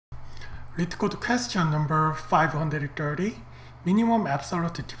Let's go to question number 530. Minimum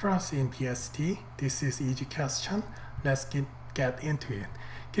absolute difference in BST. This is easy question. Let's get into it.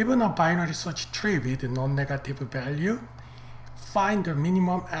 Given a binary search tree with non-negative value, find the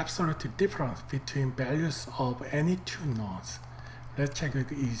minimum absolute difference between values of any two nodes. Let's check the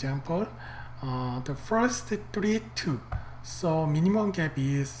example. The first 3, 2. So minimum gap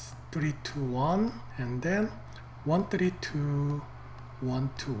is 3, 2, 1, and then 1, 3, 2, 1,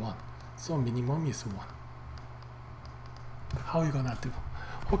 2, 1. So minimum is 1. How you gonna do?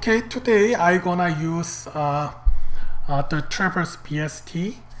 Okay, today I gonna use the traverse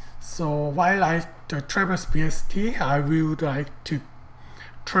BST. So while I traverse BST, I would like to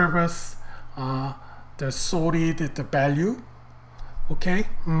traverse the solid value. Okay,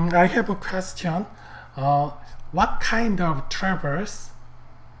 I have a question. What kind of traverse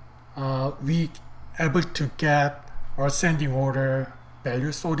we able to get ascending order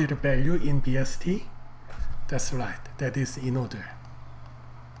value, solid value in BST? That's right, that is in order.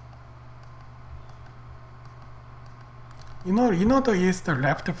 In order is the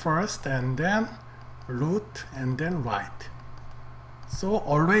left first, and then root, and then right. So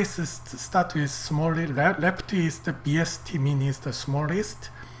always start with smallest. Left is the BST mean is the smallest,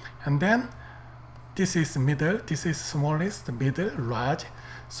 and then this is middle, this is smallest, middle, large.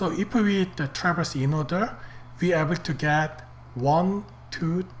 So if we traverse in order, we are able to get 1,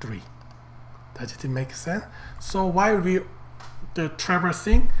 2, 3. Does it make sense? So while we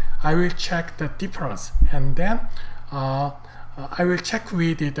traversing, I will check the difference, and then I will check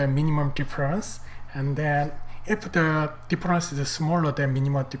with the minimum difference, and then if the difference is smaller than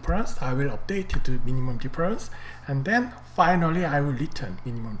minimum difference, I will update it to minimum difference, and then finally I will return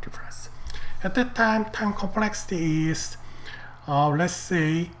minimum difference. At that time complexity is let's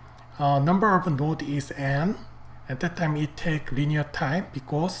say number of node is n. At that time it take linear time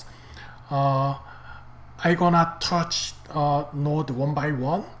because I gonna touch node one by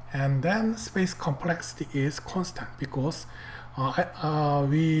one, and then space complexity is constant because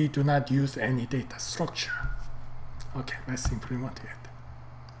we do not use any data structure. Okay, let's implement it.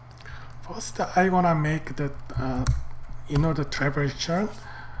 First, I gonna make the the traversion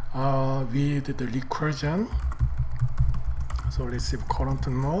with the recursion. So receive current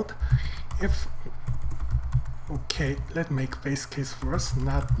node. If okay, let's make base case first,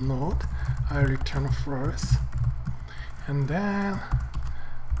 not node. I return first, and then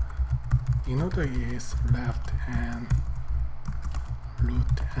the is left and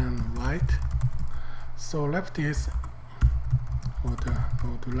root and right. So left is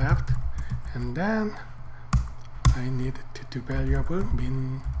node left, and then I need to do variable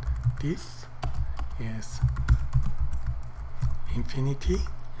min diff is infinity.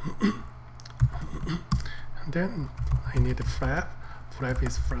 And then I need a flap. Flap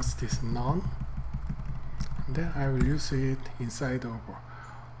is first is none. And then I will use it inside of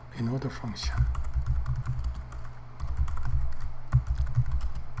in order function.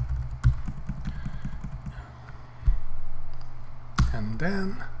 And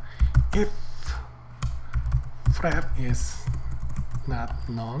then if flap is not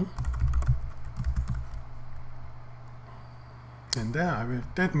none, and then I will,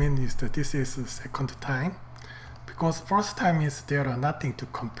 that means that this is the second time, because first time is there are nothing to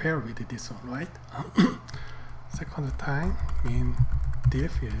compare with this one, right? Second time min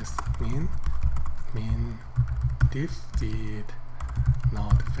diff is min diff with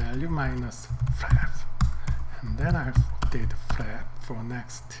node value minus flap, and then I update flap for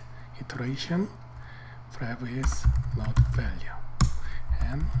next iteration. Flap is node value,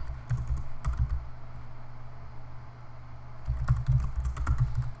 and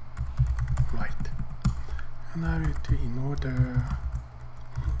right. And I will do in order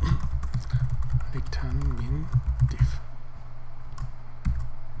return min diff.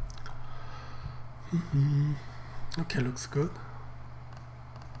 Okay, looks good.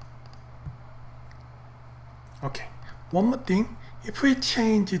 Okay, one more thing. If we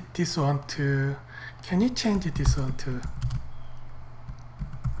change this one to, can you change this one to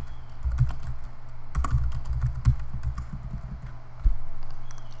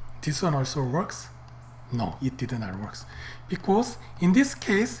this one also works? No, it did not work, because in this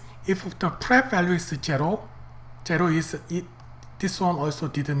case, if the prep value is 0, 0 is it. This one also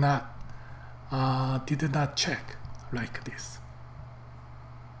did not check like this.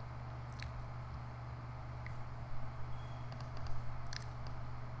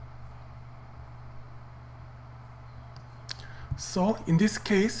 So in this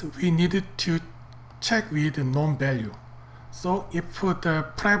case, we needed to check with the known value. So if the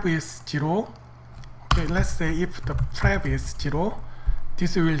prep is 0, okay, let's say if the prep is 0,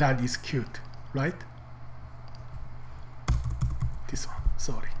 this will not execute, right? This one,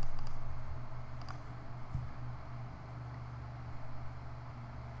 sorry.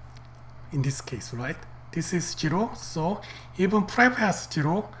 In this case, right? This is 0, so even prep has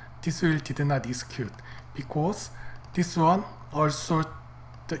 0, this will did not execute because this one also,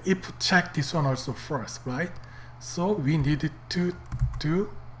 the if check this one also first, right? So we needed to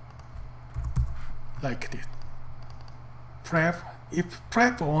do like this. Prep, if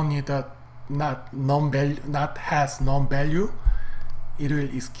prep only the not non-value, not has non-value, it will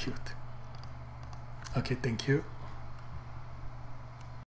execute. Okay, thank you.